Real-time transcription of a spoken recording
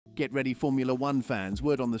Get ready, Formula One fans.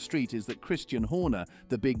 Word on the street is that Christian Horner,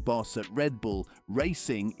 the big boss at Red Bull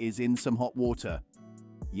Racing, is in some hot water.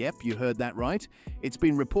 Yep, you heard that right. It's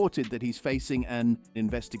been reported that he's facing an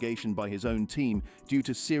investigation by his own team due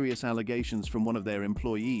to serious allegations from one of their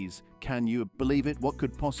employees. Can you believe it? What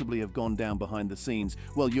could possibly have gone down behind the scenes?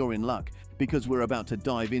 Well, you're in luck, because we're about to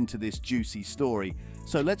dive into this juicy story.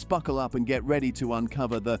 So let's buckle up and get ready to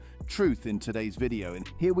uncover the truth in today's video. And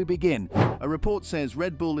here we begin. A report says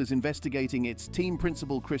Red Bull is investigating its team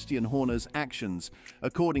principal Christian Horner's actions.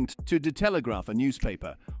 According to Telegraaf, a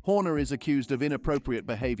newspaper, Horner is accused of inappropriate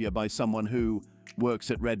behavior by someone who works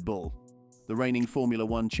at Red Bull. The reigning Formula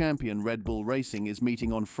One champion, Red Bull Racing, is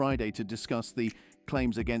meeting on Friday to discuss the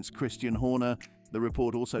claims against Christian Horner. The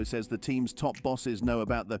report also says the team's top bosses know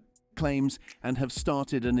about the claims and have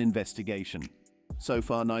started an investigation. So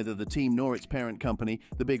far, neither the team nor its parent company,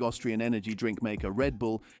 the big Austrian energy drink maker Red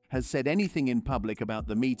Bull, has said anything in public about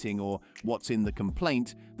the meeting or what's in the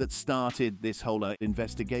complaint that started this whole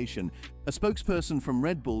investigation. A spokesperson from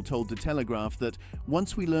Red Bull told the Telegraaf that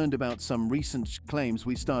once we learned about some recent claims,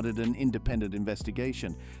 we started an independent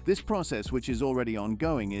investigation. This process, which is already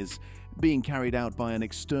ongoing, is being carried out by an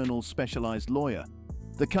external specialized lawyer.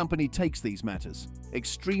 The company takes these matters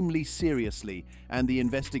extremely seriously, and the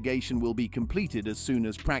investigation will be completed as soon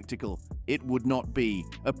as practical. It would not be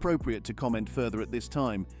appropriate to comment further at this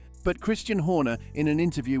time. But Christian Horner, in an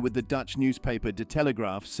interview with the Dutch newspaper De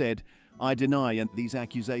Telegraaf, said, "I deny these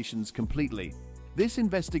accusations completely. This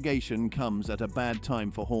investigation comes at a bad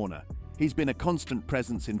time for Horner. He's been a constant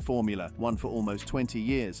presence in Formula One for almost 20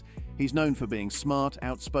 years. He's known for being smart,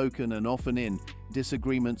 outspoken, and often in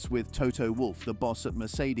disagreements with Toto Wolff, the boss at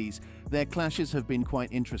Mercedes. Their clashes have been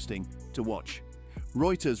quite interesting to watch."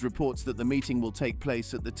 Reuters reports that the meeting will take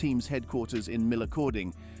place at the team's headquarters in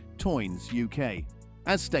Millercording, Toynes, UK.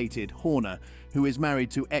 As stated, Horner, who is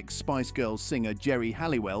married to ex-Spice Girls singer Geri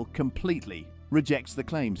Halliwell, completely rejects the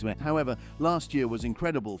claims. However, last year was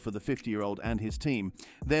incredible for the 50-year-old and his team.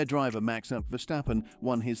 Their driver Max Verstappen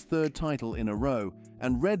won his third title in a row,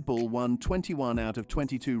 and Red Bull won 21 out of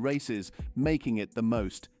 22 races, making it the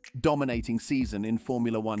most dominating season in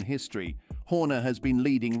Formula One history. Horner has been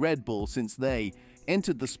leading Red Bull since they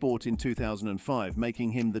entered the sport in 2005,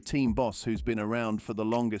 making him the team boss who's been around for the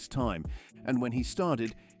longest time. And when he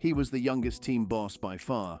started, he was the youngest team boss by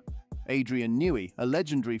far. Adrian Newey, a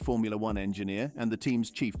legendary Formula One engineer and the team's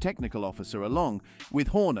chief technical officer, along with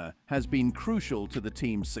Horner, has been crucial to the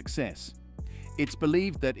team's success. It's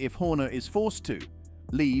believed that if Horner is forced to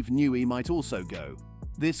leave, Newey might also go.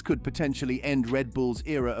 This could potentially end Red Bull's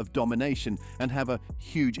era of domination and have a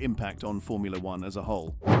huge impact on Formula One as a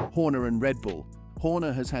whole. Horner and Red Bull.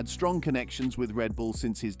 Horner has had strong connections with Red Bull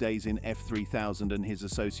since his days in F3000 and his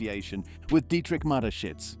association with Dietrich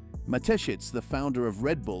Mateschitz. Mateschitz, the founder of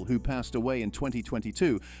Red Bull, who passed away in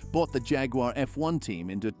 2022, bought the Jaguar F1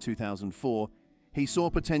 team in 2004. He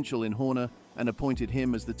saw potential in Horner and appointed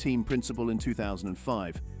him as the team principal in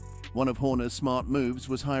 2005. One of Horner's smart moves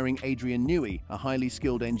was hiring Adrian Newey, a highly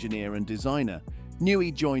skilled engineer and designer.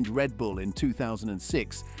 Newey joined Red Bull in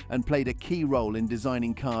 2006 and played a key role in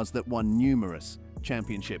designing cars that won numerous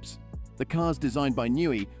championships. The cars designed by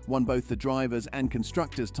Newey won both the drivers' and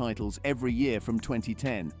constructors' titles every year from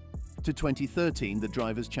 2010 to 2013, the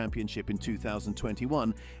Drivers' Championship in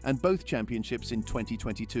 2021, and both championships in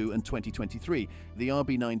 2022 and 2023. The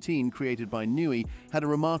RB19, created by Newey, had a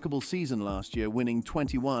remarkable season last year, winning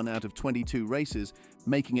 21 out of 22 races,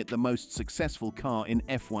 making it the most successful car in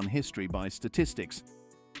F1 history by statistics.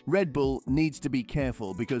 Red Bull needs to be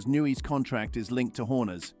careful because Newey's contract is linked to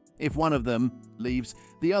Horner's. If one of them leaves,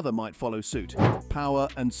 the other might follow suit. Power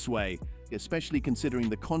and sway, especially considering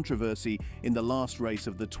the controversy in the last race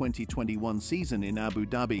of the 2021 season in Abu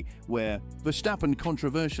Dhabi, where Verstappen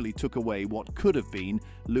controversially took away what could have been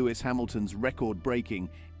Lewis Hamilton's record-breaking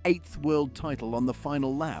 8th world title on the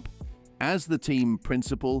final lap. As the team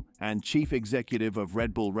principal and chief executive of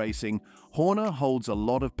Red Bull Racing, Horner holds a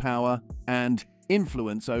lot of power and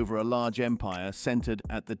influence over a large empire centered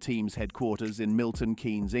at the team's headquarters in Milton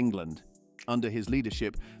Keynes, England. Under his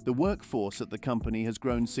leadership, the workforce at the company has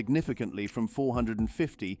grown significantly from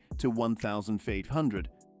 450 to 1,800.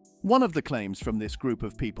 One of the claims from this group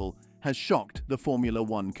of people has shocked the Formula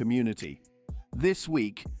One community. This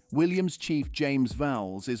week, Williams chief James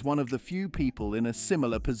Vowles is one of the few people in a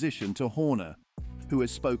similar position to Horner who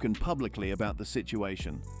has spoken publicly about the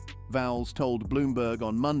situation. Vowles told Bloomberg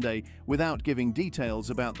on Monday, without giving details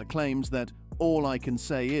about the claims, that "all I can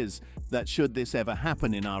say is that should this ever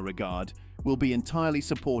happen in our regard, we'll be entirely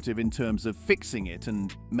supportive in terms of fixing it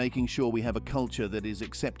and making sure we have a culture that is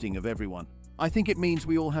accepting of everyone. I think it means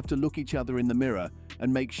we all have to look each other in the mirror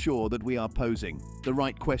and make sure that we are posing the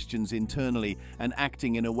right questions internally and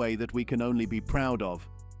acting in a way that we can only be proud of,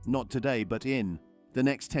 not today, but in the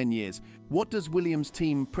next 10 years. What does Williams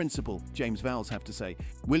team principal James Vowles have to say?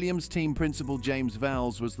 Williams team principal James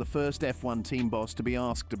Vowles was the first F1 team boss to be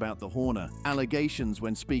asked about the Horner allegations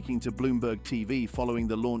when speaking to Bloomberg TV following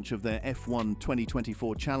the launch of their F1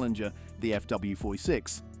 2024 challenger, the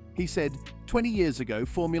FW46. He said, 20 years ago,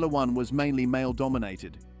 Formula One was mainly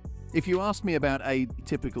male-dominated. If you asked me about a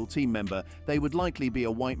typical team member, they would likely be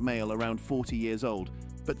a white male around 40 years old.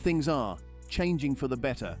 But things are changing for the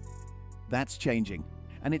better. That's changing.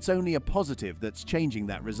 And it's only a positive that's changing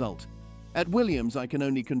that result. At Williams, I can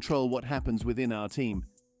only control what happens within our team.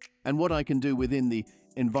 And what I can do within the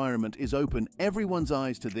environment is open everyone's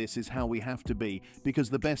eyes to this is how we have to be, because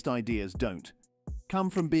the best ideas don't come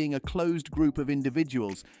from being a closed group of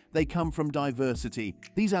individuals. They come from diversity.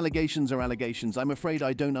 These allegations are allegations. I'm afraid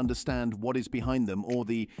I don't understand what is behind them or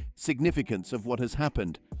the significance of what has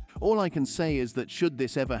happened. All I can say is that should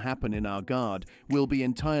this ever happen in our guard, we'll be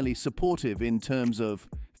entirely supportive in terms of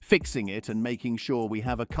fixing it and making sure we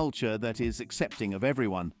have a culture that is accepting of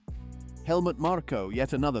everyone. Helmut Marko,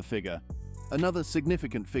 yet another figure. Another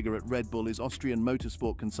significant figure at Red Bull is Austrian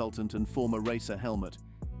motorsport consultant and former racer Helmut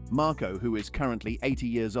Marko, who is currently 80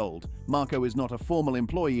 years old. Marko is not a formal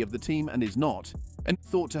employee of the team and is not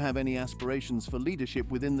thought to have any aspirations for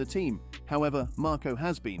leadership within the team. However, Marko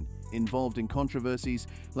has been involved in controversies.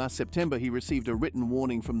 Last September, he received a written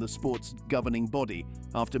warning from the sport's governing body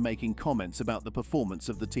after making comments about the performance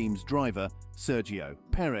of the team's driver, Sergio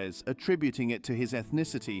Perez, attributing it to his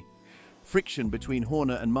ethnicity. Friction between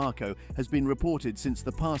Horner and Marko has been reported since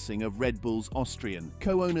the passing of Red Bull's Austrian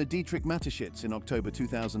co-owner Dietrich Mateschitz in October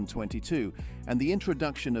 2022 and the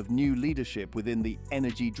introduction of new leadership within the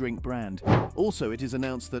energy drink brand. Also, it is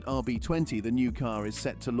announced that RB20, the new car, is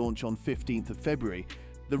set to launch on 15th of February.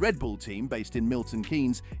 The Red Bull team, based in Milton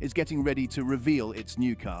Keynes, is getting ready to reveal its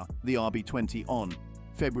new car, the RB20, on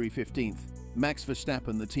February 15th. Max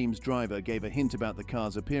Verstappen, the team's driver, gave a hint about the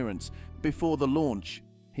car's appearance before the launch.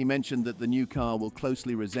 He mentioned that the new car will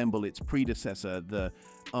closely resemble its predecessor, the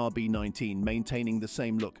RB19, maintaining the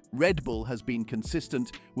same look. Red Bull has been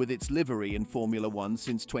consistent with its livery in Formula One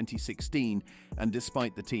since 2016, and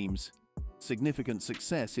despite the team's significant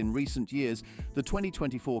success in recent years, the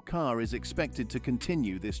 2024 car is expected to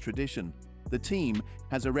continue this tradition. The team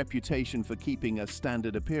has a reputation for keeping a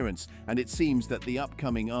standard appearance, and it seems that the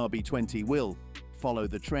upcoming RB20 will follow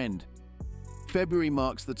the trend. February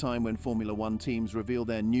marks the time when Formula One teams reveal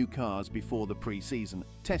their new cars before the pre-season.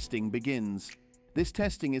 Testing begins. This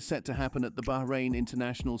testing is set to happen at the Bahrain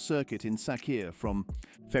International Circuit in SACKED from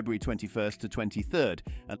February 21st to 23rd.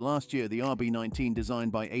 And last year, the RB19,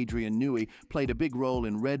 designed by Adrian Newey, played a big role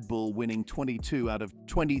in Red Bull winning 22 out of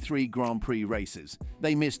 23 Grand Prix races.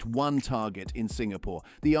 They missed one target in Singapore.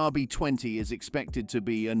 The RB20 is expected to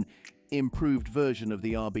be an improved version of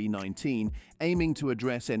the RB19, aiming to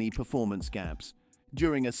address any performance gaps.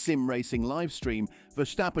 During a sim racing livestream,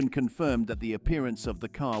 Verstappen confirmed that the appearance of the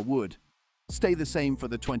car would stay the same for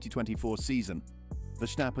the 2024 season.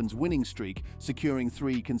 Verstappen's winning streak, securing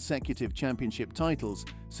 3 consecutive championship titles,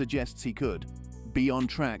 suggests he could be on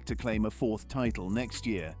track to claim a 4th title next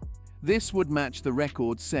year. This would match the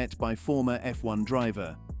record set by former F1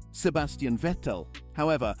 driver Sebastian Vettel.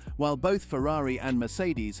 However, while both Ferrari and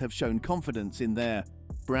Mercedes have shown confidence in their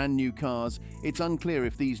brand new cars, it's unclear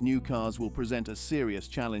if these new cars will present a serious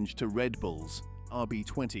challenge to Red Bull's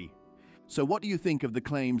RB20. So what do you think of the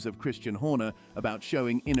claims of Christian Horner about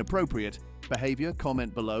showing inappropriate behavior?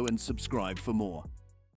 Comment below and subscribe for more.